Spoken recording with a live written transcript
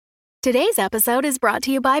Today's episode is brought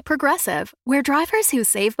to you by Progressive, where drivers who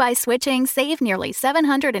save by switching save nearly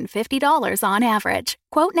 $750 on average.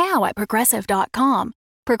 Quote now at Progressive.com.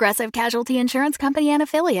 Progressive Casualty Insurance Company and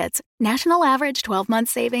Affiliates. National average 12-month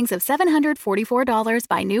savings of $744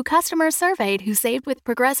 by new customers surveyed who saved with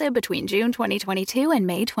Progressive between June 2022 and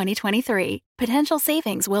May 2023. Potential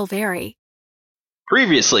savings will vary.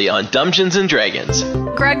 Previously on Dungeons & Dragons.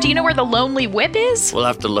 Greg, do you know where the Lonely Whip is? We'll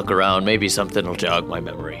have to look around. Maybe something will jog my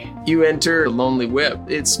memory. You enter the Lonely Whip.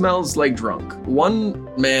 It smells like drunk. One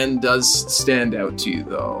man does stand out to you,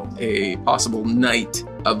 though. A possible knight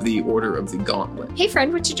of the Order of the Gauntlet. Hey,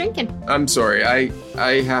 friend, what you drinking? I'm sorry, I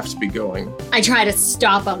have to be going. I try to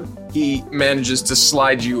stop him. He manages to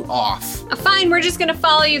slide you off. Fine, we're just gonna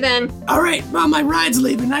follow you then. All right, well, my ride's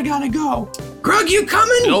leaving. I gotta go. Grug, you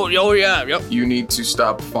coming? Oh yeah, yep. You need to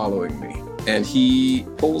stop following me. And he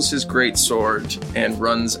pulls his great sword and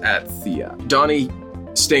runs at Thea. Donnie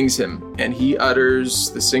stings him, and he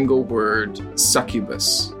utters the single word,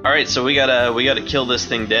 succubus. All right, so we gotta kill this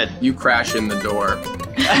thing dead. You crash in the door.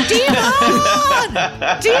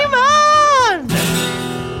 Demon!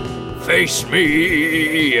 Face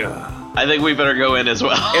me! I think we better go in as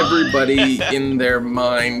well. Everybody in their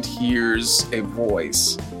mind hears a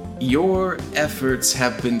voice. Your efforts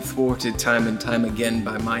have been thwarted time and time again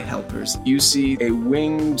by my helpers. You see a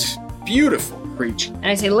winged, beautiful creature. And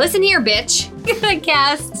I say, listen here, bitch. I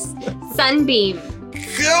cast Sunbeam.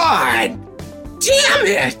 God damn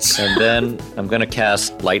it! And then I'm gonna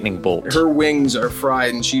cast Lightning Bolt. Her wings are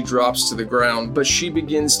fried and she drops to the ground, but she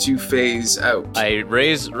begins to phase out. I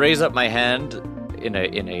raise up my hand in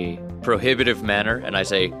a prohibitive manner, and I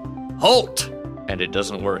say, "Halt!" And it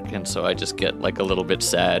doesn't work, and so I just get like a little bit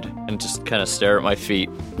sad and just kind of stare at my feet.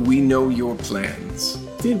 We know your plans.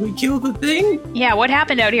 Did we kill the thing? Yeah, what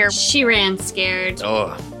happened out here? She ran scared.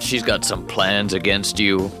 Oh, she's got some plans against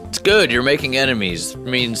you. It's good, you're making enemies. It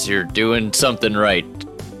means you're doing something right,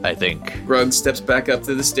 I think. Grug steps back up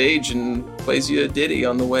to the stage and plays you a ditty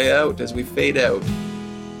on the way out as we fade out.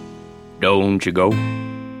 Don't you go?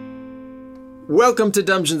 Welcome to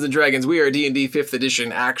Dungeons & Dragons. We are D&D 5th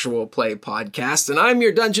edition actual play podcast, and I'm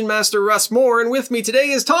your Dungeon Master, Russ Moore, and with me today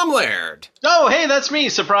is Tom Laird. Oh, hey, that's me.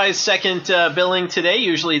 Surprise second billing today.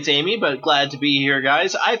 Usually it's Amy, but glad to be here,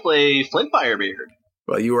 guys. I play Flint Firebeard.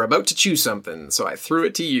 Well, you were about to chew something, so I threw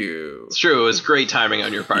it to you. It's true. It was great timing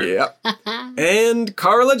on your part. Yep. And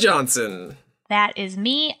Carla Johnson. That is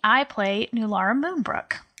me. I play Nulara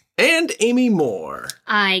Moonbrook. And Amy Moore.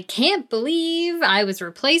 I can't believe I was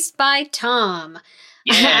replaced by Tom.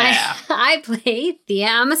 Yeah. I play Thea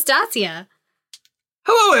Amastasia.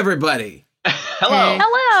 Hello, everybody. Hello.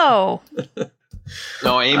 Hello!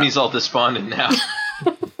 No, Amy's all despondent now.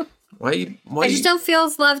 Why I just don't feel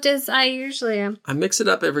as loved as I usually am. I mix it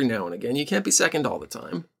up every now and again. You can't be second all the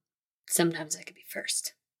time. Sometimes I could be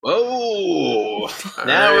first. Whoa.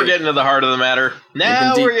 Now we're getting to the heart of the matter.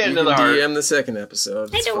 Now we're getting to the heart. DM the second episode.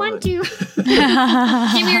 I It's don't fine. want to.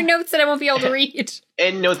 Give me your notes that I won't be able to read.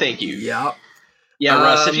 And no thank you. Yeah. Yeah,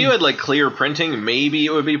 Russ, if you had like clear printing, maybe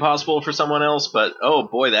it would be possible for someone else, but oh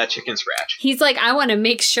boy, that chicken scratch. He's like, I want to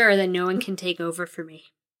make sure that no one can take over for me.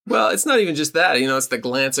 Well, it's not even just that. You know, it's the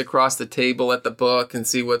glance across the table at the book and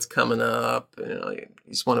see what's coming up. You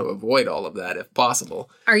just want to avoid all of that if possible.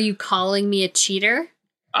 Are you calling me a cheater?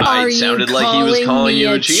 It sounded like he was calling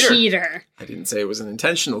you a cheater. I didn't say it was an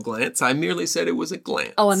intentional glance. I merely said it was a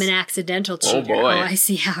glance. Oh, I'm an accidental cheater. Oh, boy. I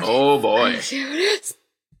see how it Oh boy. I see how it is.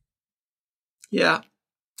 Yeah.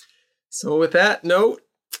 So with that note,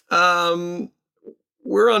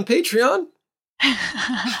 we're on Patreon.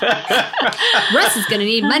 Russ is going to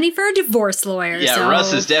need money for a divorce lawyer. Yeah, so.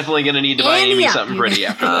 Russ is definitely going to need to buy Amy something pretty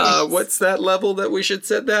after this. What's that level that we should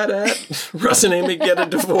set that at? Russ and Amy get a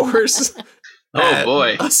divorce. Oh at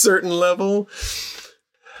boy. A certain level.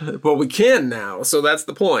 Well, we can now, so that's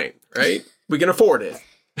the point, right? We can afford it.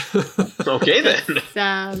 Okay then. It's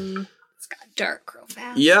got dark real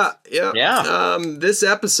fast. Yeah. Yeah. This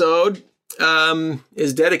episode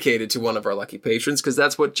is dedicated to one of our lucky patrons, because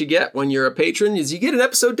that's what you get when you're a patron, is you get an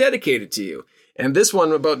episode dedicated to you. And this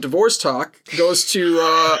one about divorce talk goes to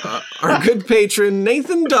our good patron,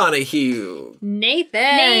 Nathan Donahue. Nathan.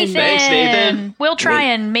 Thanks, Nathan. We'll try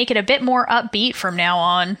and make it a bit more upbeat from now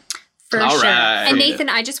on. For All sure. right. And Nathan,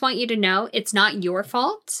 I just want you to know, it's not your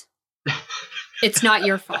fault. It's not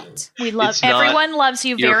your fault. We love It's not everyone loves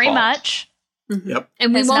you your very fault. much. Yep.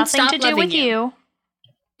 And we Has won't nothing stop to do loving with you.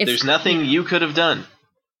 There's nothing you could have done.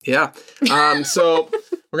 Yeah. So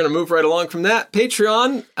we're going to move right along from that.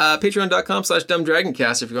 Patreon,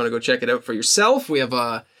 patreon.com/dumbdragoncast if you want to go check it out for yourself. We have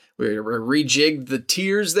We rejigged the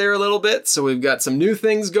tiers there a little bit, so we've got some new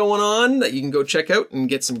things going on that you can go check out and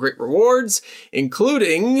get some great rewards,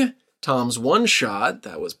 including Tom's one-shot.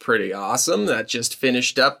 That was pretty awesome. That just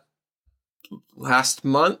finished up last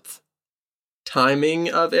month. Timing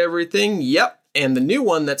of everything, yep. And the new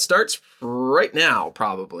one that starts right now,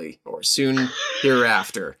 probably, or soon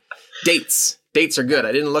hereafter. Dates are good.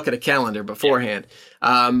 I didn't look at a calendar beforehand.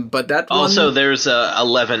 But that also, one... there's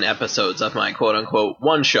 11 episodes of my quote-unquote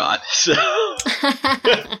one-shot. So.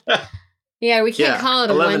 Yeah, we can't call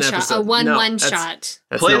it a one-shot. Episodes. A one-shot.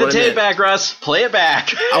 Play the tape back, Russ. Play it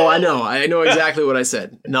back. Oh, I know exactly what I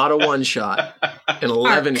said. Not a one-shot. An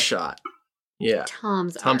 11-shot. Yeah.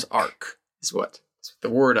 Tom's arc is what the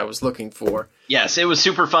word I was looking for. Yes, it was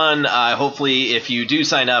super fun. Hopefully, if you do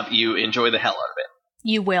sign up, you enjoy the hell out of it.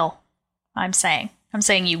 You will. I'm saying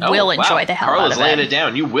you will enjoy the hell out of it. Carla's laying it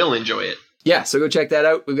down. You will enjoy it. Yeah, so go check that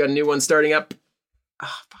out. We've got a new one starting up.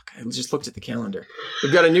 Oh, fuck, I just looked at the calendar.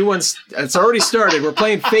 We've got a new one. It's already started. We're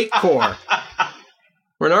playing Fate Core.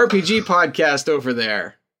 We're an RPG podcast over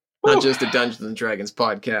there. Not just a Dungeons & Dragons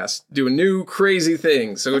podcast. Doing new crazy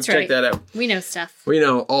things. So go check that out. We know stuff. We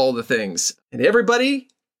know all the things. And everybody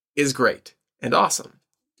is great and awesome.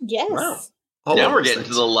 Yes. Wow. All now we're getting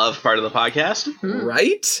to the love part of the podcast.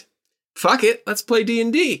 Right? Fuck it. Let's play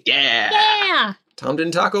D&D. Yeah. Tom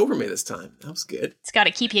didn't talk over me this time. That was good. It's got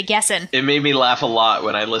to keep you guessing. It made me laugh a lot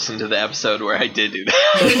when I listened to the episode where I did do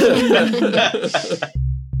that.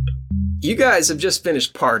 You guys have just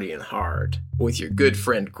finished partying hard with your good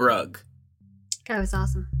friend Grug. That was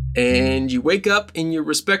awesome. And you wake up in your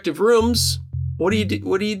respective rooms. What are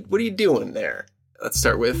you doing there? Let's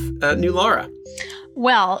start with new Laura.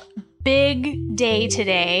 Well, big day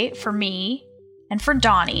today for me and for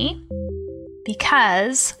Donnie,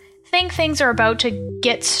 because I think things are about to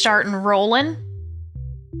get starting rolling.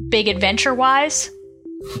 Big adventure wise,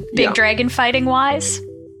 big dragon fighting wise.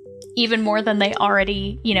 Even more than they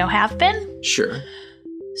already, have been. Sure.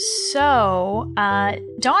 So,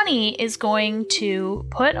 Donnie is going to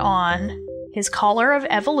put on his Collar of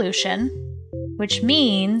Evolution, which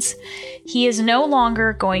means he is no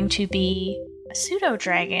longer going to be a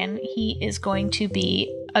pseudo-dragon. He is going to be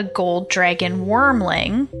a gold dragon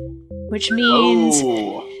wormling, which means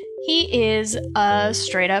he is a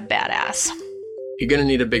straight-up badass. You're going to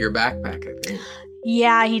need a bigger backpack, I think.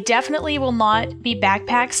 Yeah, he definitely will not be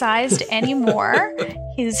backpack-sized anymore.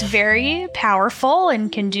 He's very powerful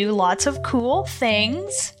and can do lots of cool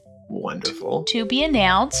things. Wonderful. To be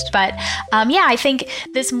announced. But I think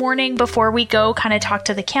this morning before we go kind of talk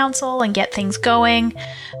to the council and get things going,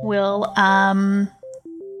 we'll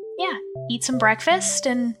eat some breakfast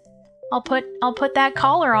and I'll put that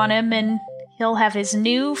collar on him and he'll have his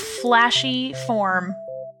new flashy form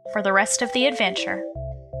for the rest of the adventure.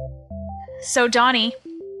 So, Donnie.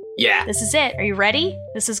 Yeah. This is it. Are you ready?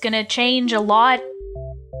 This is going to change a lot.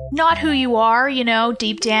 Not who you are,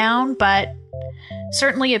 deep down, but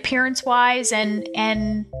certainly appearance-wise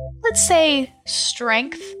and let's say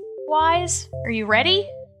strength-wise. Are you ready?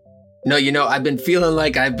 No, I've been feeling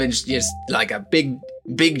like I've been just like a big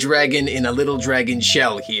dragon in a little dragon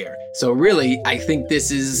shell here. So really, I think this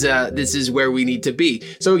is where we need to be.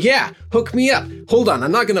 So yeah, hook me up. Hold on,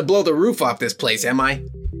 I'm not going to blow the roof off this place, am I?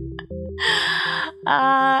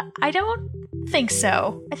 I don't think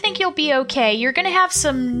so. I think you'll be okay. You're gonna have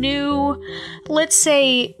some new, let's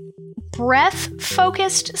say,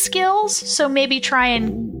 breath-focused skills, so maybe try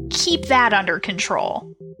and keep that under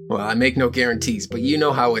control. Well, I make no guarantees, but you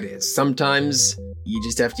know how it is. Sometimes you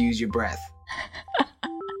just have to use your breath.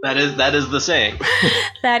 That is the saying.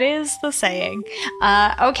 That is the saying.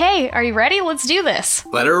 Okay, are you ready? Let's do this.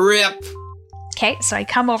 Let her rip. Okay, so I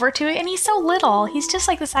come over to it, and he's so little. He's just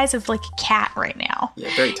like the size of like a cat right now. Yeah,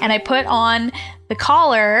 very tiny. And I put on the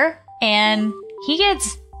collar, and he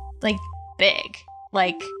gets like big.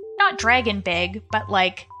 Like, not dragon big, but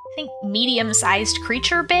like, I think medium-sized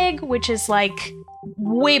creature big, which is like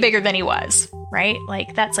way bigger than he was, right?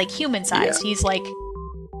 Like, that's like human-sized. Yeah. He's like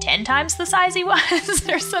 10 times the size he was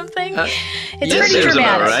or something. It's pretty dramatic.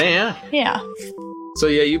 About right, yeah. Yeah. So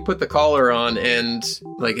yeah, you put the collar on and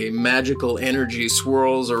like a magical energy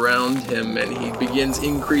swirls around him and he begins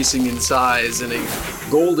increasing in size and a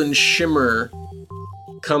golden shimmer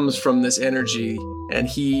comes from this energy and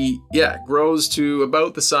he, grows to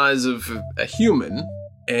about the size of a human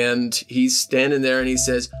and he's standing there and he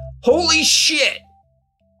says, "Holy shit!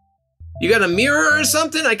 You got a mirror or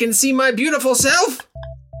something? I can see my beautiful self?"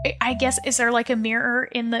 I guess, is there like a mirror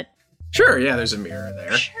in the... Sure, yeah, there's a mirror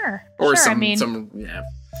there. Sure. Or sure, yeah.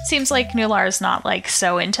 Seems like Nular's not like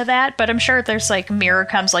so into that, but I'm sure there's like mirror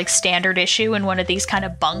comes like standard issue in one of these kind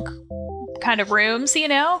of bunk kind of rooms, you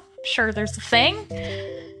know? Sure, there's a thing.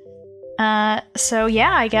 So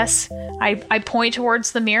yeah, I guess I point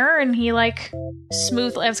towards the mirror and he like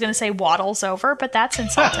smoothly, I was gonna say waddles over, but that's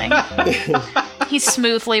insulting. He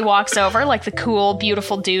smoothly walks over like the cool,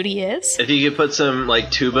 beautiful dude he is. If you could put some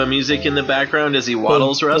like tuba music in the background as he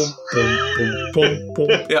waddles, Russ.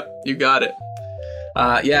 Yep, you got it.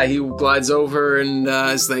 Yeah, he glides over and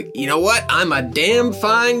is like, you know what? I'm a damn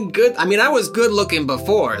fine good... I mean, I was good looking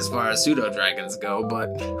before as far as pseudo-dragons go, but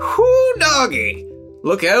whoo doggy.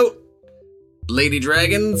 Look out, lady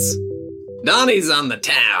dragons. Donnie's on the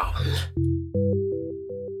town.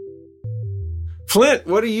 Flint,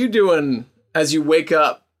 what are you doing as you wake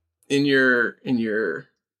up in your...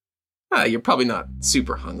 you're probably not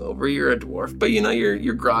super hungover. You're a dwarf, but you know,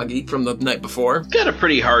 you're groggy from the night before. Got a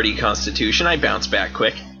pretty hardy constitution. I bounce back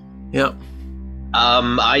quick. Yep.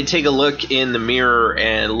 I take a look in the mirror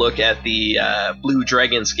and look at the blue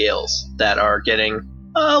dragon scales that are getting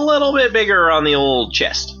a little bit bigger on the old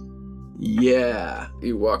chest. Yeah.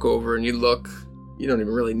 You walk over and you look. You don't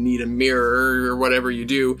even really need a mirror or whatever you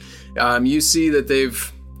do. You see that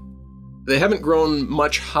they haven't grown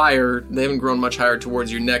much higher. They haven't grown much higher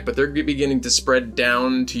towards your neck, but they're beginning to spread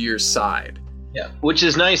down to your side. Yeah, which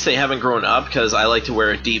is nice. They haven't grown up because I like to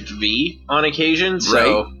wear a deep V on occasion,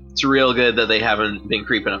 so right. It's real good that they haven't been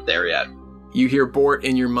creeping up there yet. You hear Bort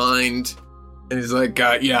in your mind, and he's like,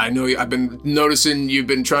 yeah, I know. I've been noticing you've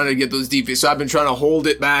been trying to get those deep V's, so I've been trying to hold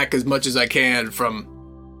it back as much as I can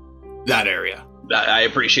from that area. I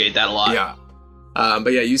appreciate that a lot. Yeah.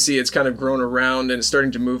 But yeah, you see it's kind of grown around and it's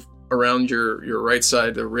starting to move around your right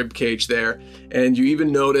side, the rib cage there, and you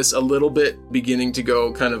even notice a little bit beginning to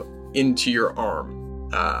go kind of into your arm,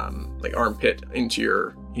 like armpit, into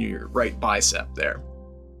your right bicep there.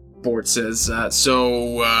 Bort says,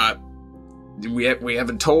 we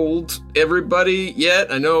haven't told everybody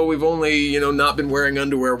yet. I know we've only, not been wearing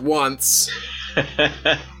underwear once,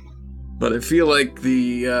 but I feel like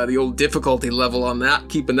the old difficulty level on that,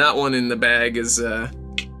 keeping that one in the bag is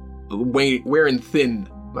wearing thin,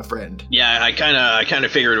 my friend. Yeah, I kind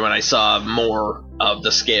of figured when I saw more of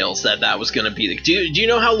the scales that was going to be the... Do you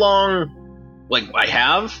know how long, I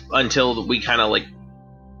have until we kind of,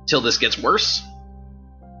 till this gets worse?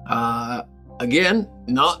 Again,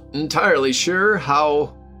 not entirely sure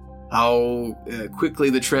how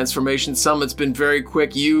quickly the transformation... Summit's been very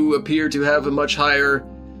quick. You appear to have a much higher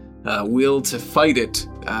will to fight it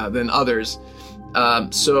than others.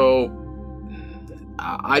 So...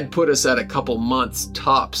 I'd put us at a couple months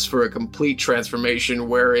tops for a complete transformation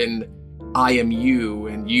wherein I am you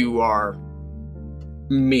and you are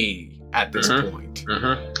me at this point.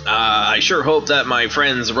 Mm-hmm. I sure hope that my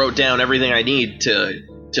friends wrote down everything I need to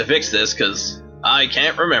fix this, because I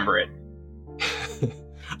can't remember it.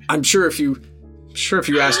 I'm sure if you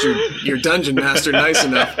asked your dungeon master nice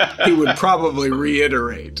enough, he would probably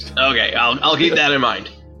reiterate. Okay, I'll keep that in mind.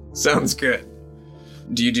 Sounds good.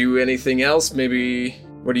 Do you do anything else? Maybe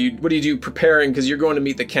what do you do preparing, because you're going to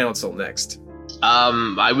meet the council next?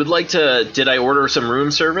 I would like to. Did I order some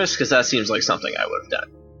room service? Because that seems like something I would have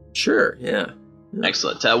done. Sure. Yeah.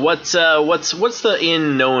 Excellent. What's the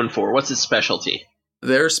inn known for? What's its specialty?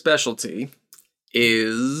 Their specialty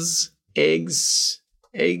is eggs.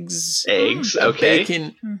 Okay.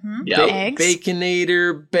 Bacon. Eggs.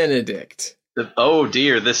 Baconator Benedict. Oh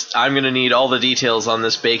dear, I'm gonna need all the details on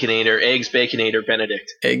this Baconator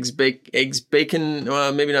Benedict. Eggs bacon,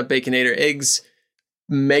 maybe not Baconator, eggs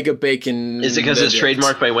Mega Bacon. Is it because it's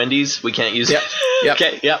trademarked by Wendy's? We can't use it? Yep.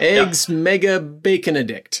 Okay, yeah. Eggs Mega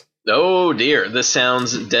Baconadict. Oh dear, this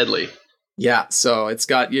sounds deadly. Yeah, so it's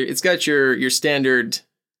got your standard,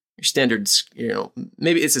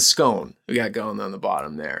 maybe it's a scone we got going on the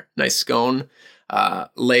bottom there. Nice scone,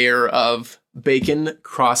 layer of bacon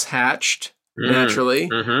cross-hatched. Naturally,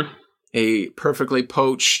 a perfectly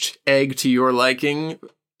poached egg to your liking,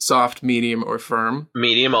 soft, medium, or firm.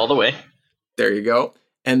 Medium all the way. There you go.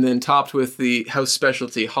 And then topped with the house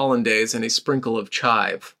specialty hollandaise and a sprinkle of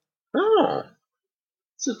chive. Oh,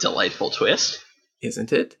 it's a delightful twist.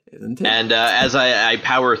 Isn't it? And as I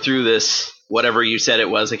power through this, whatever you said it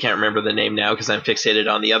was, I can't remember the name now because I'm fixated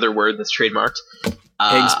on the other word that's trademarked.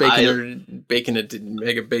 Eggs,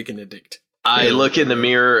 Mega Baconadict. I look in the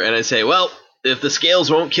mirror and I say, well, if the scales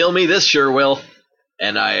won't kill me, this sure will.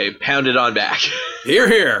 And I pound it on back.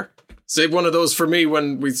 Here. Save one of those for me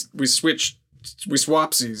when we swapsies.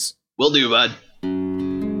 Will do, bud.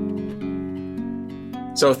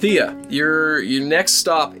 So, Thea, your next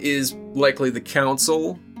stop is likely the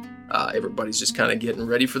council. Everybody's just kind of getting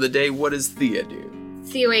ready for the day. What does Thea do?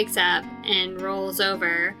 Thea wakes up and rolls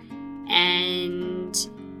over and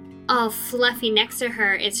all fluffy next to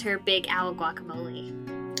her is her big owl Guacamole.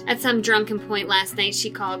 At some drunken point last night, she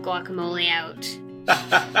called Guacamole out.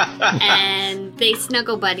 And they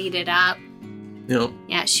snuggle buddied it up. Yep.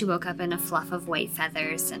 Yeah, she woke up in a fluff of white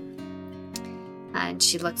feathers, and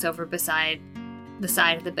she looks over beside the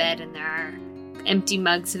side of the bed, and there are empty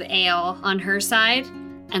mugs of ale on her side,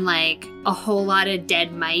 and like a whole lot of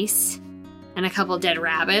dead mice and a couple dead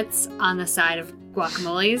rabbits on the side of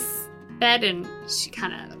Guacamole's bed, and she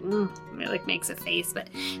kind of makes a face, but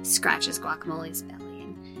scratches Guacamole's belly,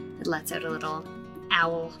 and it lets out a little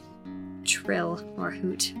owl trill or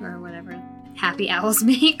hoot or whatever happy owls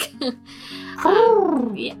make. Yeah,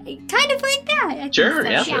 kind of like that. I think Sure, so,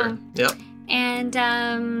 yeah. Sure. Yep. And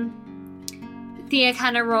Thea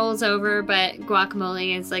kind of rolls over, but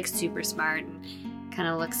Guacamole is like super smart and kind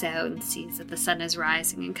of looks out and sees that the sun is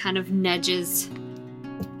rising and kind of nudges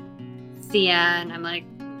Thea, and I'm like,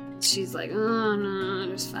 she's like, oh no,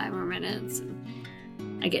 there's 5 more minutes.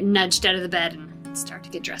 And I get nudged out of the bed and start to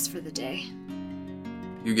get dressed for the day.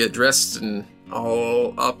 You get dressed and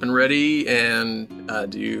all up and ready, and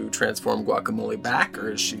do you transform Guacamole back,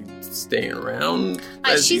 or is she staying around?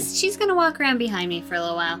 She's gonna walk around behind me for a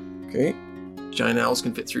little while. Okay. Giant owls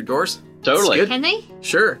can fit through doors. Totally. That's good. Can they?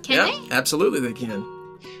 Sure. Can yeah, absolutely they can.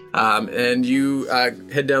 And you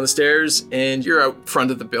head down the stairs, and you're out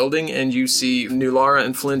front of the building, and you see New Lara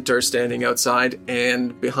and Flint are standing outside,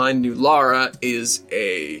 and behind New Lara is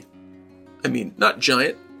not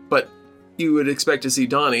giant, but you would expect to see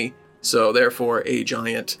Donnie, so therefore a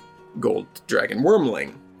giant gold dragon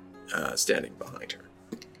wormling standing behind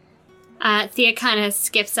her. Thea kind of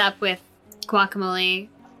skips up with Guacamole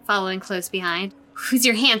following close behind. Who's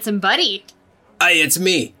your handsome buddy? Hey, it's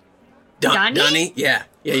me. Donnie? Donnie? Yeah,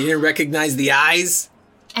 you didn't recognize the eyes?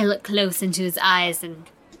 I look close into his eyes, and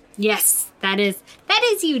yes, that is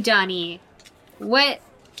you, Donnie. What?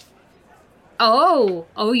 Oh,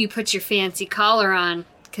 you put your fancy collar on,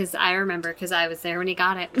 because I remember, because I was there when he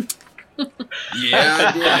got it. Yeah,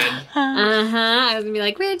 I did. I was gonna be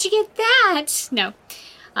like, where'd you get that? No,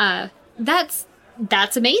 that's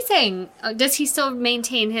amazing. Does he still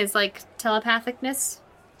maintain his like telepathicness?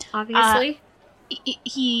 Obviously.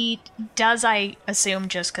 He does, I assume,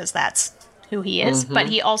 just because that's who he is. But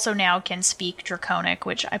he also now can speak Draconic,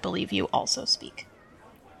 which I believe you also speak.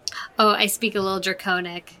 Oh, I speak a little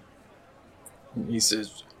Draconic. He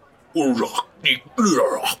says, No,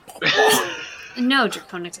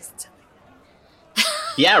 Draconic doesn't sound.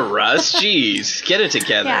 Yeah, Russ, jeez, get it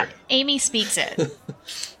together. Yeah, Amy speaks it.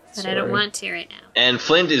 But I don't want to right now. And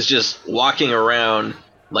Flint is just walking around,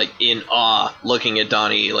 like, in awe, looking at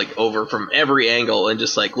Donnie, like, over from every angle, and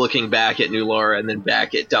just, like, looking back at New Lara, and then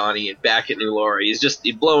back at Donnie, and back at New Lara. He's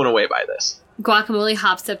blown away by this. Guacamole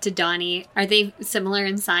hops up to Donnie. Are they similar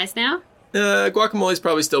in size now? Guacamole's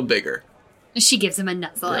probably still bigger. She gives him a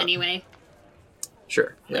nuzzle anyway.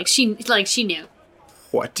 Sure. Yeah. Like she knew.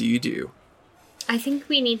 What do you do? I think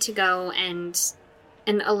we need to go and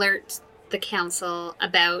alert the council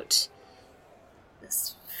about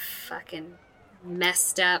this fucking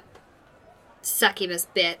messed up succubus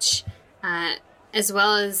bitch, as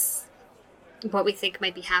well as what we think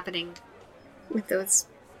might be happening with those.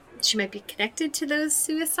 She might be connected to those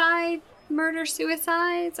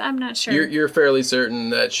murder-suicides. I'm not sure. You're fairly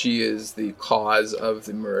certain that she is the cause of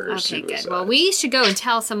the murder. Okay, good. Well, we should go and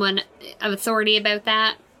tell someone of authority about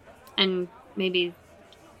that, and maybe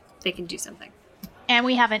they can do something. And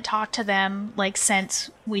we haven't talked to them, like,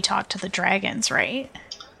 since we talked to the dragons, right?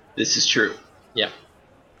 This is true. Yeah.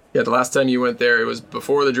 Yeah, the last time you went there, it was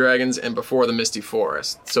before the dragons and before the Misty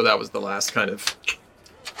Forest. So that was the last kind of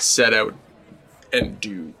set out and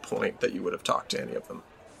due point that you would have talked to any of them.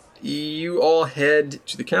 You all head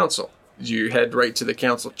to the council. Do you head right to the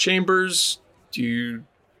council chambers? Do you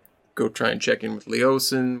go try and check in with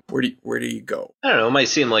Leosin? Where do you go? I don't know, it might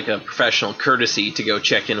seem like a professional courtesy to go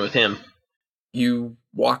check in with him. You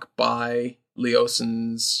walk by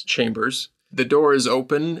Leosin's chambers. The door is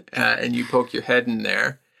open, and you poke your head in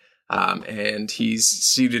there, and he's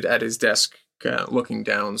seated at his desk, looking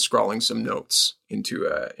down, scrawling some notes into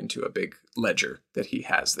a big ledger that he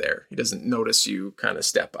has there. He doesn't notice you kind of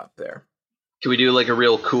step up there. Can we do like a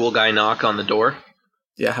real cool guy knock on the door?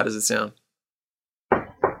 Yeah, how does it sound?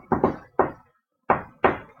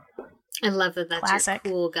 I love that. That's Classic.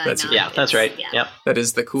 your cool guy. That's- knock. Yeah, that's right. Yeah. Yep. That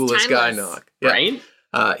is the coolest guy Timeless. knock. Yeah. Right?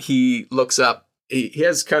 He looks up. He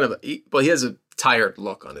has kind of he has a tired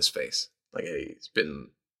look on his face. Like he's been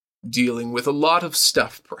dealing with a lot of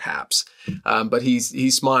stuff, perhaps. But he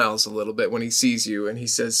smiles a little bit when he sees you, and he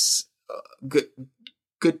says, "Good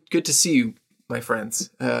to see you, my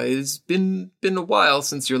friends. It's been a while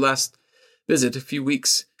since your last visit, a few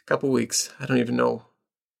weeks. couple weeks. I don't even know.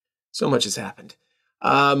 So much has happened.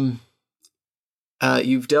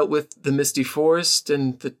 You've dealt with the Misty Forest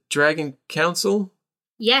and the Dragon Council?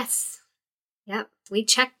 Yes. Yep. We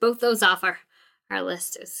checked both those off our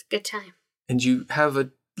list. It was a good time. And you have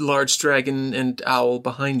a large dragon and owl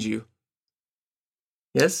behind you.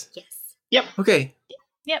 Yes? Yes. Yep. Okay.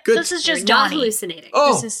 Yep. Good. This is just You're not Donnie. hallucinating.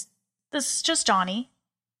 Oh, This is just Donnie.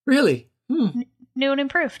 really? New and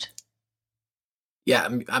improved. Yeah,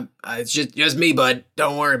 it's just me, bud.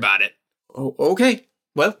 Don't worry about it. Oh, okay.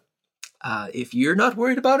 Well, if you're not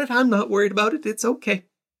worried about it, I'm not worried about it. It's okay.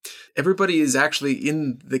 Everybody is actually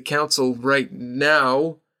in the council right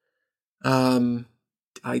now.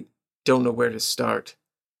 I don't know where to start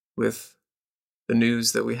with the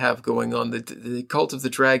news that we have going on. The Cult of the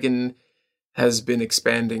Dragon has been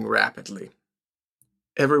expanding rapidly.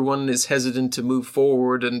 Everyone is hesitant to move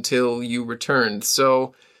forward until you returned.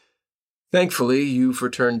 So, thankfully, you've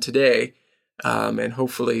returned today, and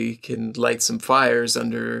hopefully can light some fires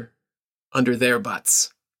under their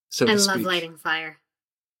butts, so to I speak. love lighting fire.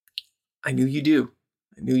 I knew you do.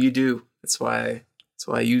 That's why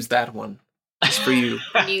I used that one. It's for you.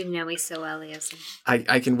 You know me so well, Leosin.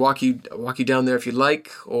 I can walk you down there if you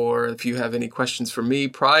like, or if you have any questions for me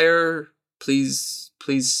prior, please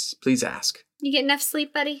ask. You get enough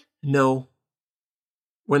sleep, buddy? No.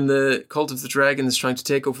 When the Cult of the Dragon is trying to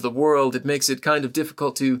take over the world, it makes it kind of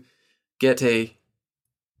difficult to get a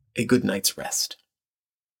good night's rest.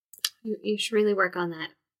 You should really work on that.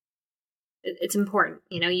 It's important.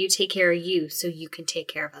 You know, you take care of you so you can take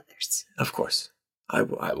care of others. Of course. I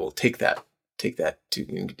will take that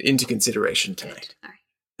into consideration tonight. All right.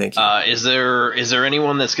 Thank you. Is there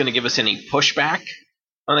anyone that's going to give us any pushback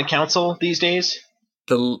on the council these days?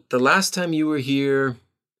 The last time you were here,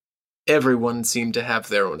 everyone seemed to have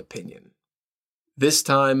their own opinion. This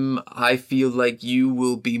time, I feel like you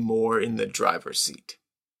will be more in the driver's seat.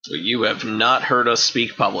 So you have not heard us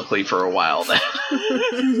speak publicly for a while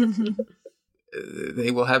then.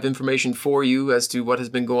 They will have information for you as to what has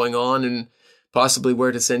been going on and possibly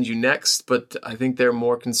where to send you next, but I think they're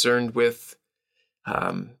more concerned with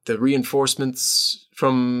the reinforcements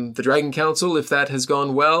from the Dragon Council, if that has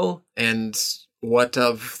gone well, and what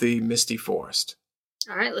of the Misty Forest.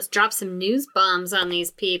 All right, let's drop some news bombs on these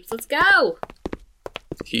peeps. Let's go!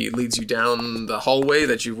 He leads you down the hallway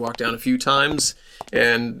that you've walked down a few times,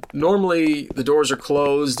 and normally the doors are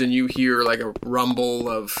closed and you hear like a rumble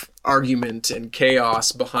of argument and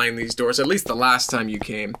chaos behind these doors, at least the last time you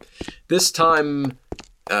came. This time,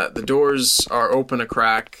 the doors are open a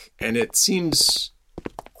crack, and it seems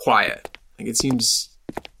quiet. Like it seems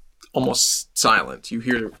almost silent. You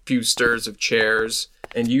hear a few stirs of chairs,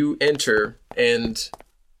 and you enter, and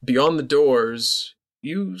beyond the doors,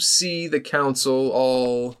 you see the council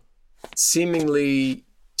all seemingly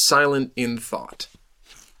silent in thought,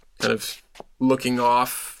 kind of looking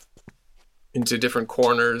off into different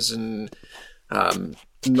corners and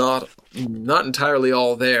not entirely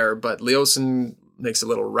all there, but Leosin makes a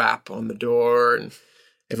little rap on the door, and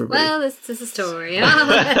everybody... Well, this is a story.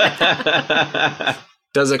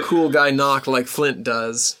 does a cool guy knock like Flint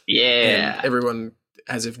does. Yeah. And everyone,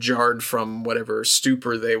 as if jarred from whatever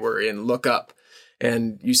stupor they were in, look up.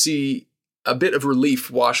 And you see a bit of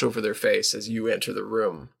relief wash over their face as you enter the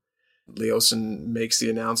room. Leosin makes the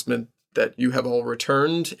announcement that you have all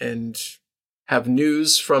returned and have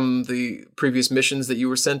news from the previous missions that you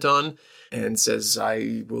were sent on, and says,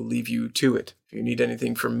 I will leave you to it. If you need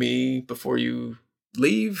anything from me before you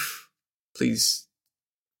leave, please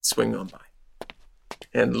swing on by.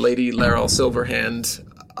 And Lady Laral Silverhand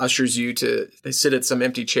ushers you to sit at some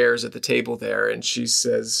empty chairs at the table there, and she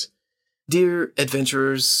says, Dear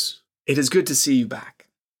adventurers, it is good to see you back.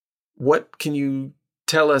 What can you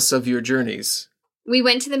tell us of your journeys? We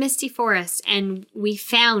went to the Misty Forest, and we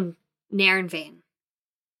found Narenvain.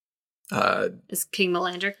 Is King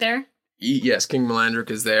Melandric there? Yes, King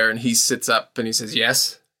Melandric is there, and he sits up and he says,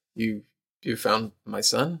 Yes, you found my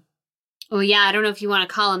son? Oh yeah, I don't know if you want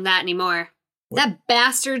to call him that anymore. What? That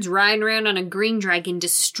bastard's riding around on a green dragon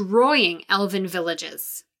destroying elven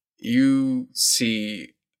villages. You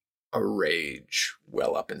see a rage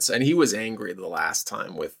well up inside. And he was angry the last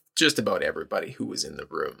time with just about everybody who was in the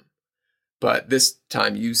room. But this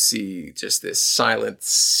time you see just this silent,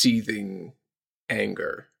 seething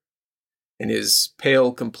anger. And his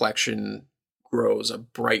pale complexion grows a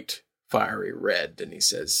bright, fiery red. And he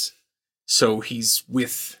says, So he's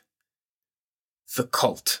with the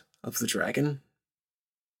cult of the dragon?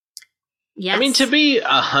 Yes. I mean, to be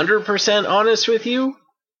 100% honest with you,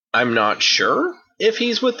 I'm not sure if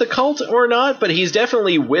he's with the cult or not, but he's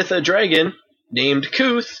definitely with a dragon named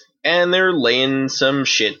Kuth, and they're laying some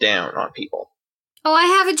shit down on people. Oh, I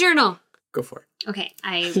have a journal. Go for it. Okay,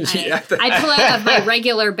 I Yeah. pull out of my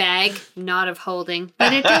regular bag, not of holding,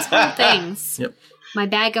 but it does hold things. Yep. My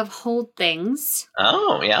bag of hold things.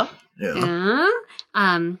 Oh, yeah. Yeah.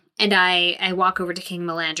 And I walk over to King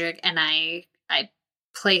Melandric and I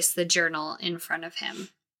place the journal in front of him.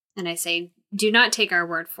 And I say, do not take our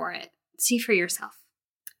word for it. See for yourself.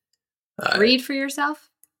 Read for yourself.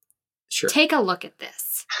 Sure. Take a look at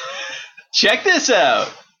this. Check this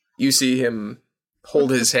out. You see him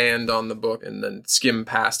hold his hand on the book and then skim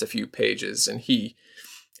past a few pages. And he,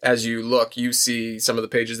 as you look, you see some of the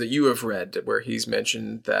pages that you have read where he's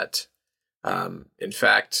mentioned that, in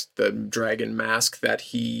fact, the dragon mask that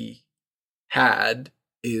he had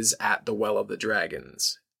is at the Well of the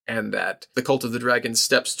Dragons. And that the Cult of the Dragon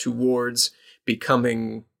steps towards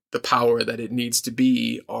becoming the power that it needs to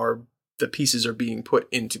be, the pieces are being put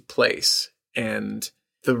into place. And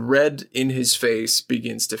the red in his face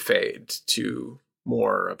begins to fade to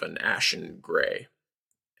more of an ashen gray.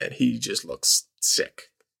 And he just looks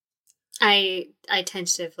sick. I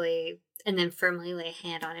tentatively and then firmly lay a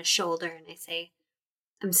hand on his shoulder and I say,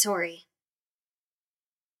 I'm sorry.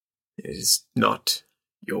 It is not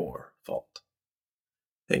your fault.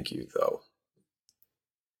 Thank you, though.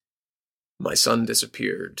 My son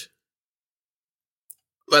disappeared.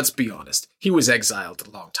 Let's be honest. He was exiled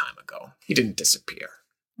a long time ago. He didn't disappear.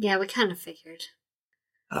 Yeah, we kind of figured.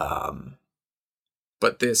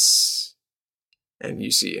 But this... And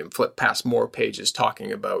you see him flip past more pages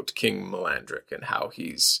talking about King Melandric and how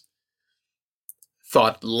he's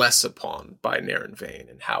thought less upon by Naren Vane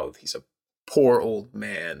and how he's a poor old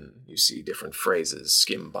man. You see different phrases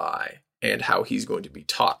skim by and how he's going to be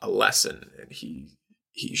taught a lesson. And he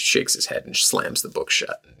shakes his head and slams the book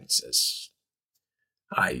shut and he says,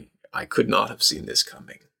 I could not have seen this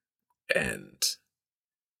coming. And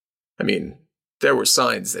I mean, there were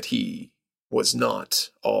signs that he was not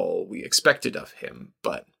all we expected of him,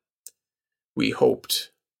 but we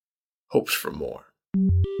hoped for more.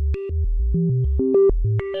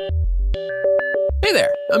 Hey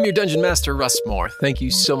there, I'm your Dungeon Master, Russ Moore. Thank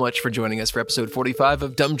you so much for joining us for episode 45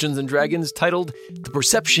 of Dungeons & Dragons, titled The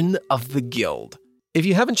Perception of the Guild. If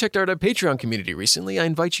you haven't checked out our Patreon community recently, I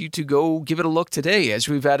invite you to go give it a look today, as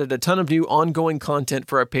we've added a ton of new ongoing content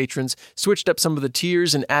for our patrons, switched up some of the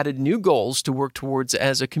tiers, and added new goals to work towards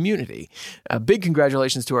as a community. A big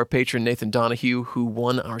congratulations to our patron Nathan Donahue, who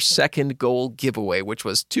won our second goal giveaway, which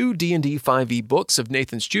was 2 D&D 5e books of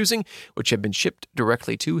Nathan's choosing, which have been shipped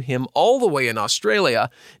directly to him all the way in Australia.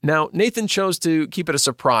 Now, Nathan chose to keep it a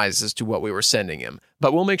surprise as to what we were sending him,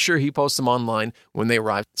 but we'll make sure he posts them online when they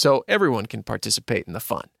arrive so everyone can participate in the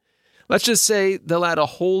fun. Let's just say they'll add a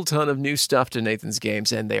whole ton of new stuff to Nathan's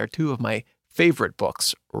games, and they are 2 of my favorite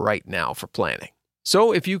books right now for planning.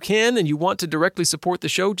 So if you can and you want to directly support the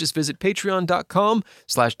show, just visit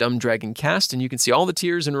patreon.com/dumbdragoncast and you can see all the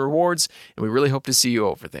tiers and rewards, and we really hope to see you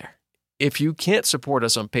over there. If you can't support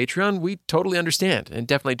us on Patreon, we totally understand and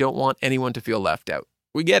definitely don't want anyone to feel left out.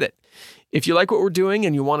 We get it. If you like what we're doing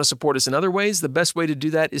and you want to support us in other ways, the best way to do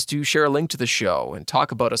that is to share a link to the show and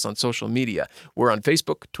talk about us on social media. We're on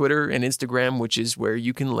Facebook, Twitter, and Instagram, which is where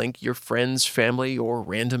you can link your friends, family, or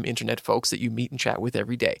random internet folks that you meet and chat with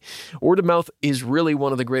every day. Word of mouth is really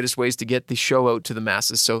one of the greatest ways to get the show out to the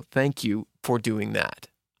masses, so thank you for doing that.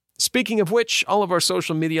 Speaking of which, all of our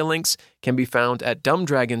social media links can be found at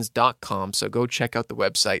dumbdragons.com, so go check out the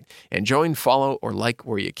website and join, follow, or like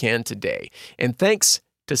where you can today. And thanks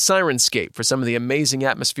to Syrinscape for some of the amazing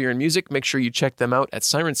atmosphere and music. Make sure you check them out at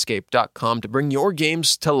Syrinscape.com to bring your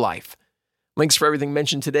games to life. Links for everything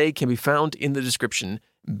mentioned today can be found in the description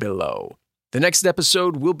below. The next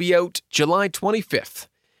episode will be out July 25th.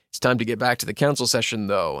 It's time to get back to the council session,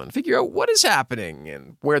 though, and figure out what is happening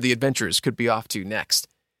and where the adventures could be off to next.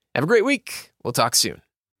 Have a great week. We'll talk soon.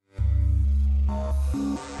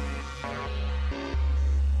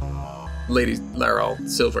 Lady Laral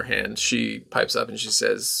Silverhand, she pipes up and she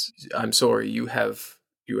says, I'm sorry, you have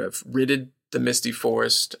ridded the Misty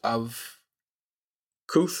Forest of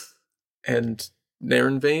Kuth and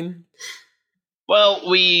Naren Vane? Well,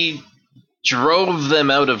 we drove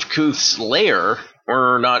them out of Kuth's lair.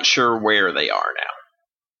 We're not sure where they are now.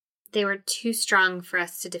 They were too strong for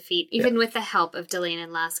us to defeat. Even with the help of Delane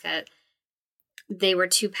and Laska, they were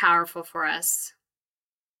too powerful for us.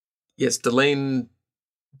 Yes, Delane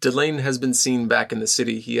has been seen back in the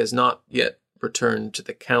city. He has not yet returned to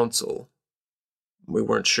the council. We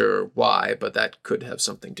weren't sure why, but that could have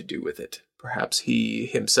something to do with it. Perhaps he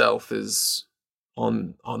himself is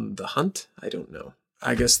on the hunt? I don't know.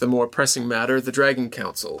 I guess the more pressing matter, the Dragon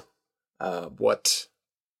Council. What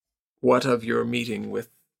of your meeting with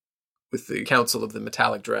with the Council of the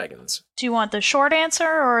Metallic Dragons. Do you want the short answer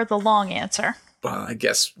or the long answer? Well, I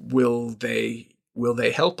guess will they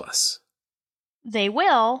help us? They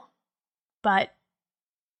will, but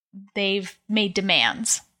they've made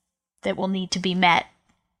demands that will need to be met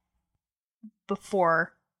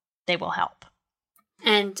before they will help.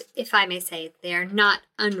 And if I may say, they are not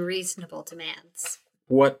unreasonable demands.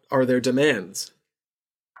 What are their demands?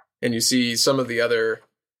 And you see some of the other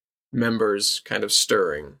members kind of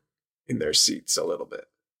stirring in their seats a little bit.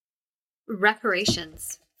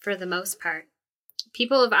 Reparations, for the most part.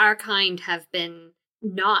 People of our kind have been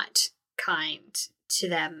not kind to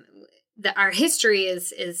them. Our history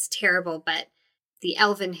is terrible, but the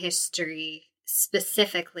elven history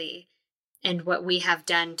specifically and what we have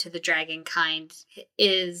done to the dragon kind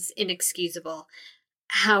is inexcusable.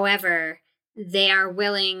 However, they are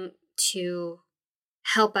willing to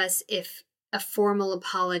help us if a formal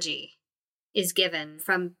apology is given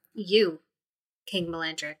from you, King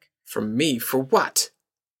Melandric. From me? For what?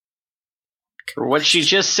 For what she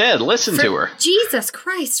just said. Listen to her. Jesus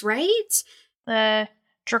Christ, right? The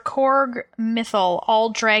Drakorg Mythal, all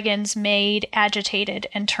dragons made, agitated,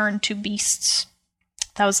 and turned to beasts.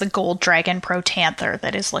 That was the gold dragon Protanther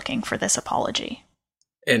that is looking for this apology.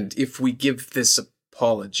 And if we give this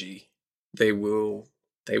apology, they will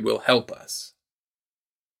help us.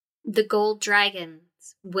 The gold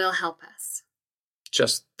dragons will help us.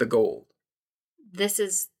 Just the gold. This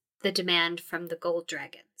is the demand from the gold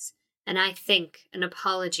dragons. And I think an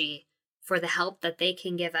apology for the help that they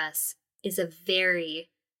can give us is a very,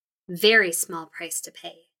 very small price to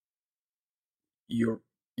pay. You're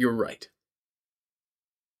right.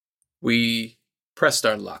 We pressed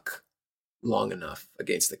our luck long enough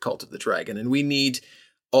against the Cult of the Dragon, and we need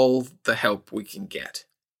all the help we can get.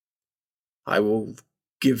 I will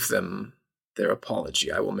give them their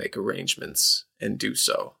apology. I will make arrangements and do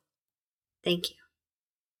so. Thank you.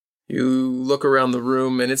 You look around the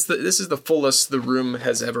room, and this is the fullest the room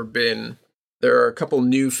has ever been. There are a couple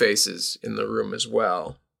new faces in the room as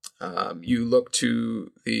well. You look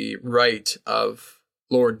to the right of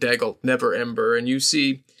Lord Daggle Neverember, and you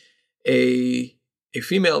see a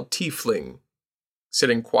female tiefling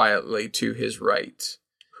sitting quietly to his right,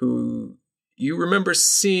 who you remember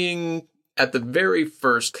seeing at the very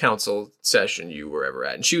first council session you were ever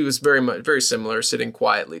at, and she was very similar, sitting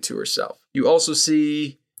quietly to herself. You also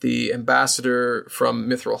see the ambassador from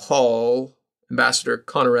Mithril Hall, Ambassador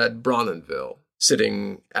Conrad Bronnenville,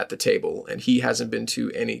 sitting at the table, and he hasn't been to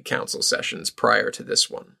any council sessions prior to this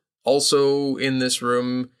one. Also in this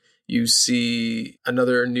room, you see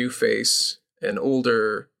another new face, an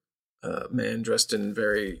older man dressed in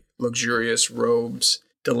very luxurious robes.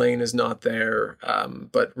 Delane is not there,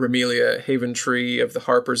 but Remelia Haventree of the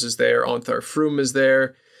Harpers is there, Ontharr Froom is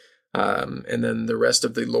there, and then the rest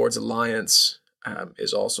of the Lord's Alliance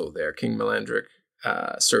is also there. King Melandric,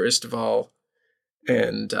 Sir Isteval,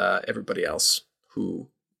 and everybody else who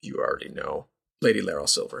you already know. Lady Laeral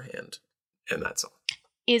Silverhand, and that's all.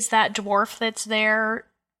 Is that dwarf that's there,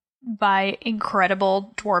 by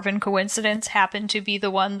incredible dwarven coincidence, happen to be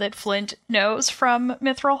the one that Flint knows from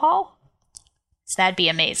Mithril Hall? So that'd be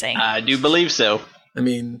amazing. I do believe so. I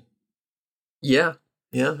mean, yeah,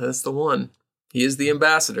 that's the one. He is the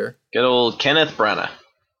ambassador. Good old Kenneth Branagh.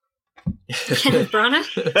 Kenneth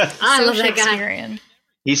Branagh? I love that guy. Shakespearean.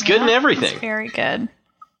 He's good in everything. He's very good.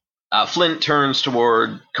 Flint turns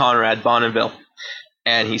toward Conrad Bonneville,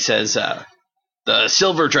 and he says, the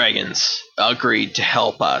Silver Dragons agreed to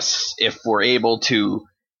help us if we're able to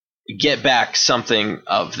get back something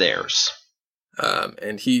of theirs.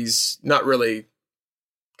 And he's not really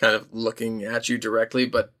kind of looking at you directly,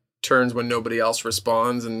 but turns when nobody else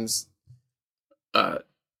responds, and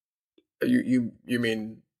you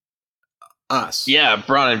mean us? Yeah,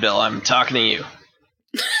 Bronnenville, I'm talking to you.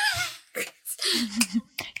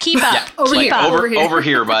 Keep up. Yeah, Over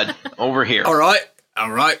here, bud. Over here. All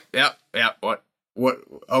right. Yep. What?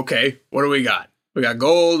 Okay. What do we got? We got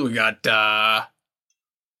gold. We got.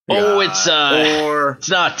 It's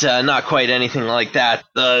not quite anything like that.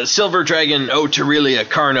 The Silver Dragon Oterelia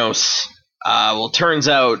Carnos. Well, turns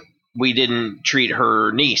out we didn't treat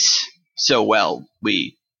her niece so well.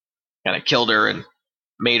 We kind of killed her and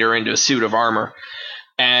made her into a suit of armor.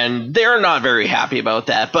 And they're not very happy about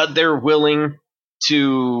that, but they're willing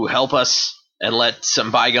to help us and let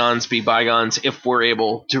some bygones be bygones if we're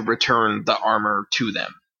able to return the armor to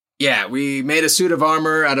them. Yeah, we made a suit of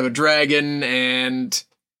armor out of a dragon, and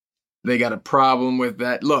they got a problem with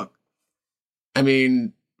that. Look, I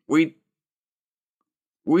mean, we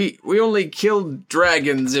only killed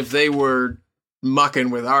dragons if they were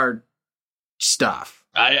mucking with our stuff.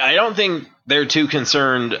 I don't think they're too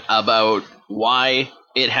concerned about why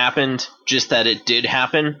it happened, just that it did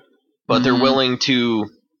happen, but they're willing to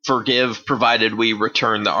forgive provided we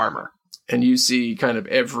return the armor. And you see kind of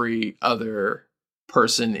every other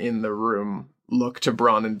person in the room look to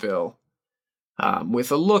Bronenville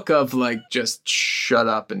with a look of like, just shut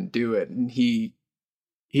up and do it. And he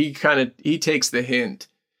takes the hint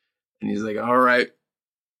and he's like, all right,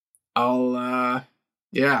 we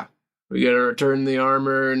gotta return the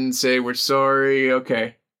armor and say we're sorry.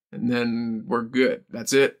 Okay. And then we're good.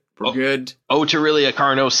 That's it. We're good. Oterilia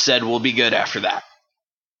Carnos said we'll be good after that.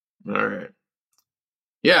 All right.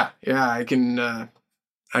 Yeah, I can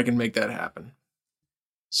make that happen.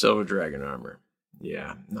 Silver Dragon armor.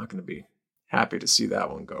 Yeah, I'm not going to be happy to see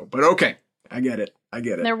that one go. But okay, I get it.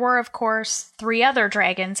 There were, of course, 3 other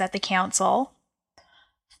dragons at the council.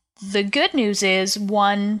 The good news is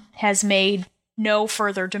one has made no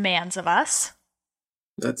further demands of us.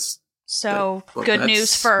 Good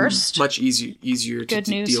news first. Much easier to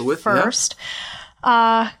deal with. First.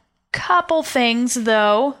 Couple things,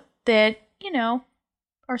 though, that,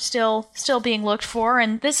 are still being looked for,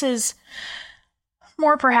 and this is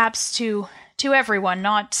more perhaps to everyone,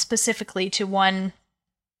 not specifically to one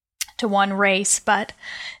race, but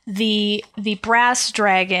the brass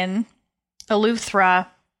dragon, Eleuthera,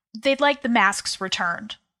 they'd like the masks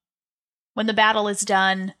returned. When the battle is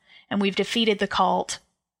done and we've defeated the cult,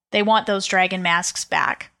 they want those dragon masks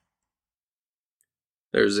back.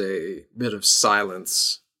 There's a bit of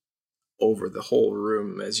silence over the whole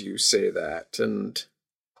room as you say that, and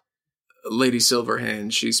Lady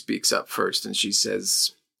Silverhand, she speaks up first and she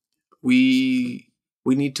says, we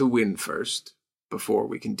need to win first before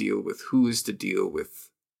we can deal with who is to deal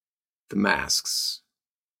with the masks.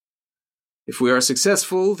 If we are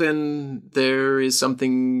successful, then there's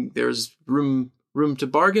room to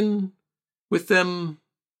bargain with them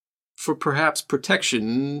for perhaps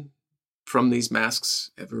protection from these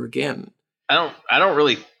masks ever again. I don't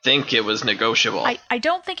really think it was negotiable. I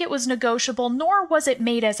don't think it was negotiable, nor was it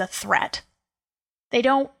made as a threat. They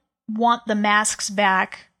don't want the masks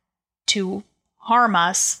back to harm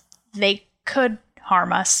us. They could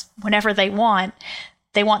harm us whenever they want.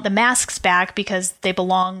 They want the masks back because they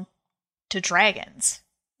belong to dragons,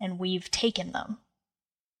 and we've taken them.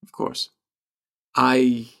 Of course.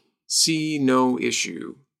 I see no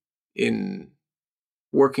issue in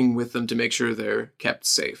working with them to make sure they're kept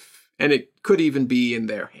safe. And it could even be in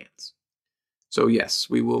their hands. So yes,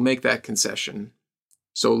 we will make that concession,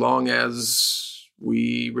 so long as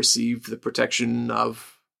we receive the protection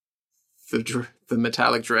of the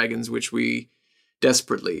metallic dragons, which we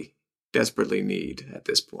desperately need at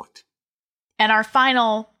this point. And our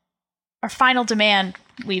final demand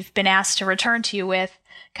we've been asked to return to you with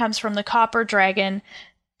comes from the copper dragon,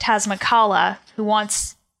 Tasmakala, who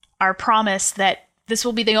wants our promise that this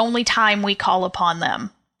will be the only time we call upon them.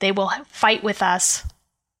 They will fight with us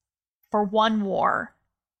for one war,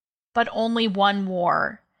 but only one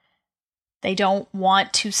war. They don't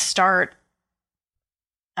want to start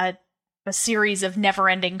a series of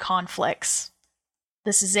never-ending conflicts.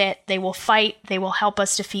 This is it. They will fight. They will help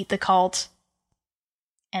us defeat the cult.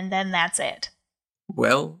 And then that's it.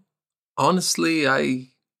 Well, honestly, I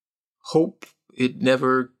hope it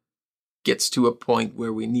never gets to a point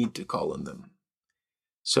where we need to call on them.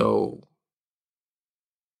 So,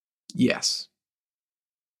 yes.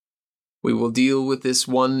 We will deal with this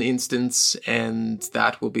one instance, and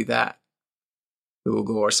that will be that. We will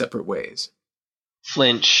go our separate ways.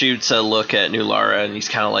 Flint shoots a look at Nulara, and he's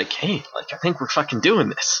kind of like, hey, I think we're fucking doing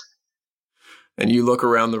this. And you look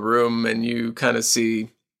around the room, and you kind of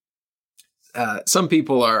see some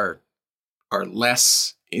people are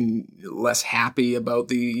less happy about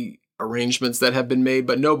the arrangements that have been made,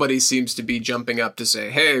 but nobody seems to be jumping up to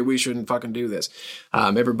say, hey, we shouldn't fucking do this.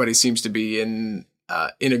 Everybody seems to be in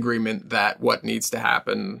agreement that what needs to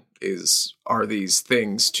happen are these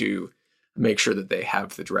things to make sure that they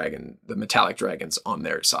have the metallic dragons on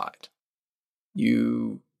their side.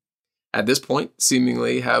 You, at this point,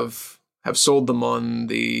 seemingly have sold them on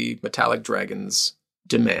the metallic dragons'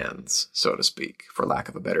 demands, so to speak, for lack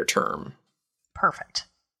of a better term. Perfect.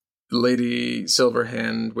 Lady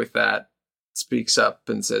Silverhand, with that, speaks up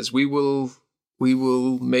and says, we will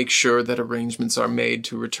make sure that arrangements are made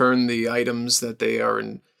to return the items that they are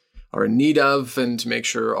in need of, and to make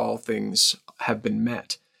sure all things have been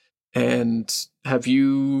met. And have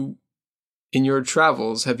you, in your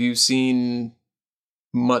travels, have you seen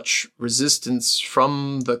much resistance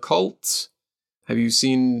from the cult? Have you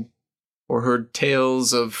seen or heard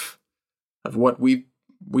tales of what we've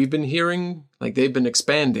been hearing? Like, they've been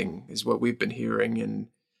expanding, is what we've been hearing, and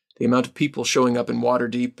the amount of people showing up in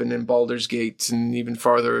Waterdeep and in Baldur's Gate and even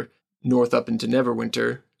farther north up into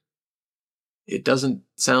Neverwinter, it doesn't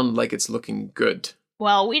sound like it's looking good.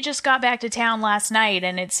 Well, we just got back to town last night,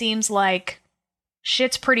 and it seems like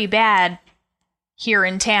shit's pretty bad here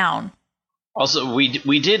in town. Also,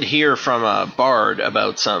 we did hear from a bard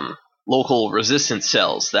about some local resistance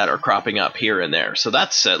cells that are cropping up here and there, so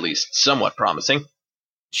that's at least somewhat promising.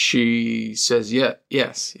 She says,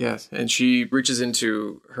 yes. And she reaches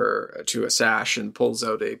into to a sash and pulls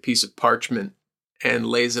out a piece of parchment and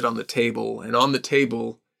lays it on the table. And on the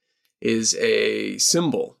table is a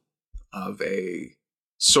symbol of a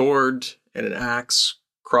sword and an axe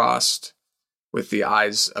crossed with the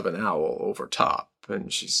eyes of an owl over top.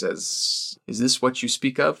 And she says, "Is this what you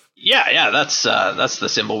speak of?" Yeah, that's the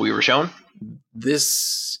symbol we were shown.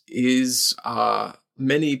 This is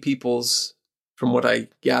many people's, from what I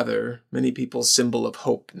gather, many people's symbol of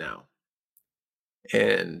hope now.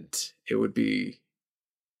 And it would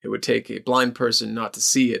take a blind person not to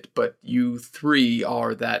see it, but you three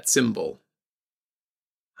are that symbol.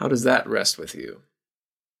 How does that rest with you?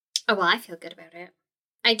 Oh, well, I feel good about it.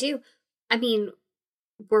 I do. I mean,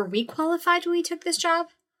 were we qualified when we took this job?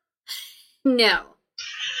 No.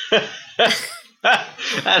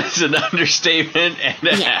 That is an understatement and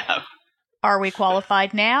a half. Are we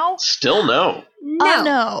qualified now? Still no. No.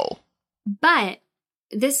 No. But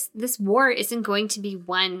this war isn't going to be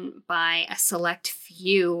won by a select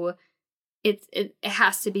few. It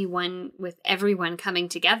has to be won with everyone coming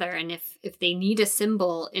together. And if they need a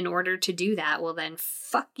symbol in order to do that, well then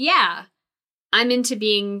fuck yeah. I'm into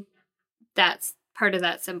being that's part of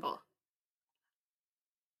that symbol.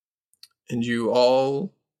 And you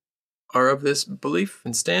all are of this belief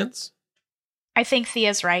and stance? I think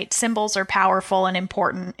Thea's right. Symbols are powerful and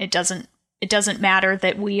important. It doesn't matter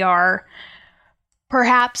that we are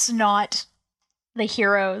perhaps not the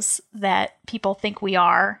heroes that people think we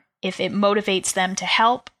are. If it motivates them to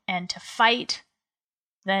help and to fight,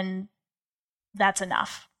 then that's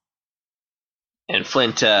enough. And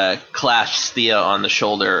Flint clasps Thea on the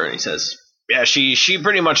shoulder and he says, "Yeah, she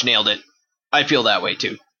pretty much nailed it. I feel that way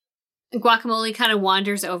too." Guacamole kind of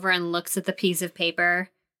wanders over and looks at the piece of paper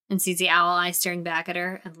and sees the owl eye staring back at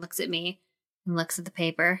her and looks at me and looks at the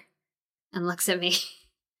paper and looks at me.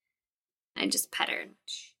 I just pet her.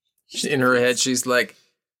 In her head, she's like,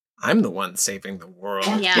 "I'm the one saving the world.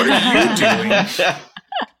 Yeah. What are you doing?"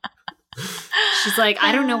 She's like,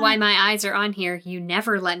 "I don't know why my eyes are on here. You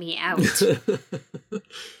never let me out."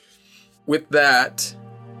 With that,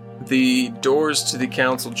 the doors to the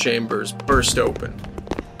council chambers burst open.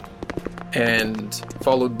 And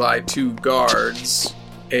followed by two guards,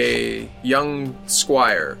 a young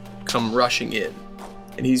squire come rushing in.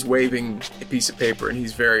 And he's waving a piece of paper and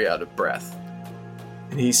he's very out of breath.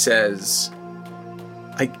 And he says,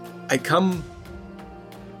 I come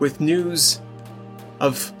with news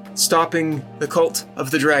of stopping the cult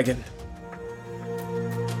of the dragon.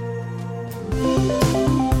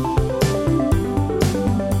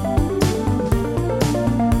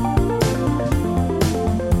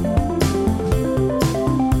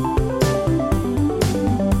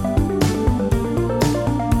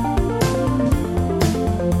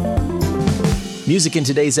 Music in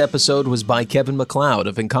today's episode was by Kevin MacLeod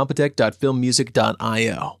of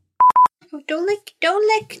incompetech.filmmusic.io. Oh, don't lick.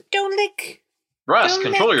 Russ, Don't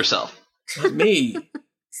control lick. yourself. Not me.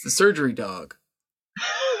 It's the surgery dog.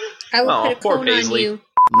 I will Oh, put a poor cone Paisley. on you.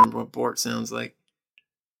 Remember what Bort sounds like?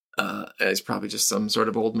 It's probably just some sort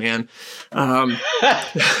of old man.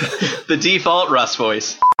 The default Russ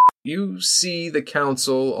voice. You see the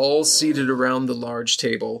council all seated around the large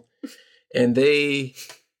table, and they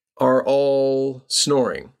are all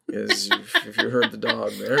snoring, as if you heard the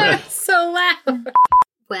dog there. That's so loud.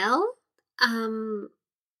 Well,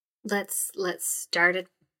 let's start at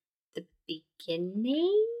the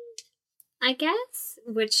beginning, I guess,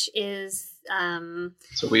 which is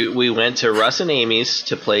So we went to Russ and Amy's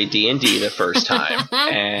to play D&D the first time.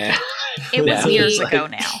 And It was Yeah. years Like- ago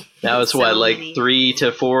now. that was So what, like many. 3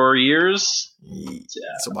 to 4 years?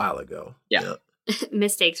 It's a while ago. Yeah.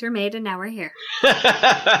 mistakes were made, and now we're here.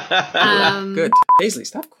 Good. Paisley,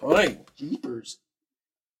 stop crying. Jeepers.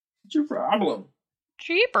 What's your problem?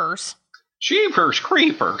 Jeepers. Jeepers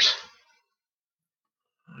creepers.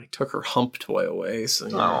 I took her hump toy away, so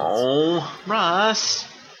you know, Oh, Russ.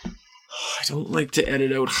 I don't like to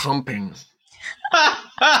edit out humping.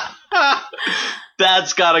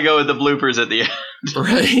 That's gotta go with the bloopers at the end.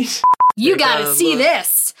 Right? You gotta see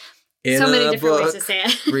this. In So many a different ways to book, say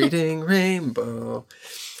it. Reading Rainbow.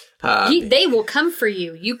 They will come for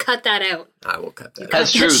you. You cut that out. I will cut that.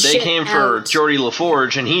 That's true. They came for Geordie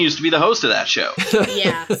LaForge, and he used to be the host of that show.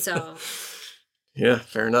 Yeah, so. Yeah,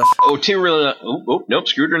 fair enough. Nope,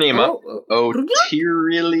 screwed her name up.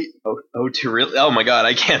 Otirili. Oh my god,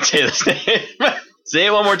 I can't say this name. Say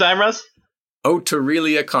it one more time, Russ.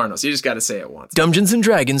 Otirelia Carnos. You just got to say it once. Dungeons &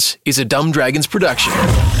 Dragons is a Dumb Dragons production.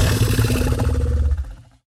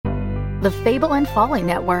 The Fable and Folly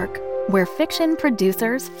Network, where fiction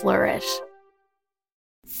producers flourish.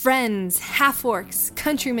 Friends, half-orcs,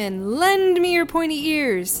 countrymen, lend me your pointy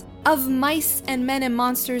ears. Of Mice and Men and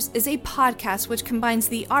Monsters is a podcast which combines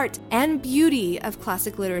the art and beauty of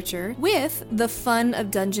classic literature with the fun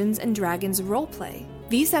of Dungeons & Dragons roleplay.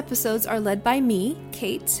 These episodes are led by me,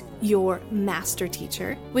 Kate, your master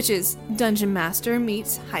teacher, which is Dungeon Master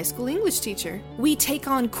meets high school English teacher. We take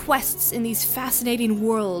on quests in these fascinating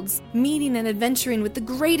worlds, meeting and adventuring with the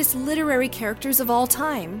greatest literary characters of all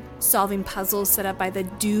time, solving puzzles set up by the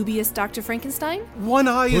dubious Dr. Frankenstein. One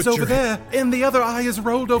eye is over there, and the other eye is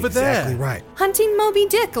rolled over there. Exactly right. Hunting Moby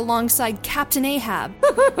Dick alongside Captain Ahab.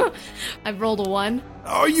 I've rolled a 1.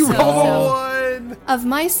 Oh, you rolled a 1! Of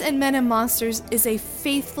Mice and Men and Monsters is a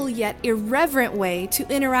faithful yet irreverent way to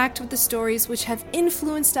interact with the stories which have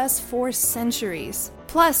influenced us for centuries.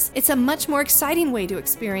 Plus, it's a much more exciting way to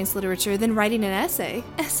experience literature than writing an essay.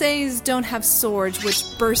 Essays don't have swords which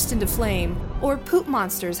burst into flame, or poop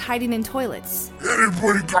monsters hiding in toilets.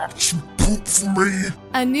 Anybody got some poop for me?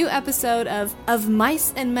 A new episode of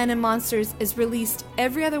Mice and Men and Monsters is released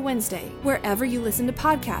every other Wednesday, wherever you listen to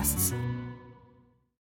podcasts.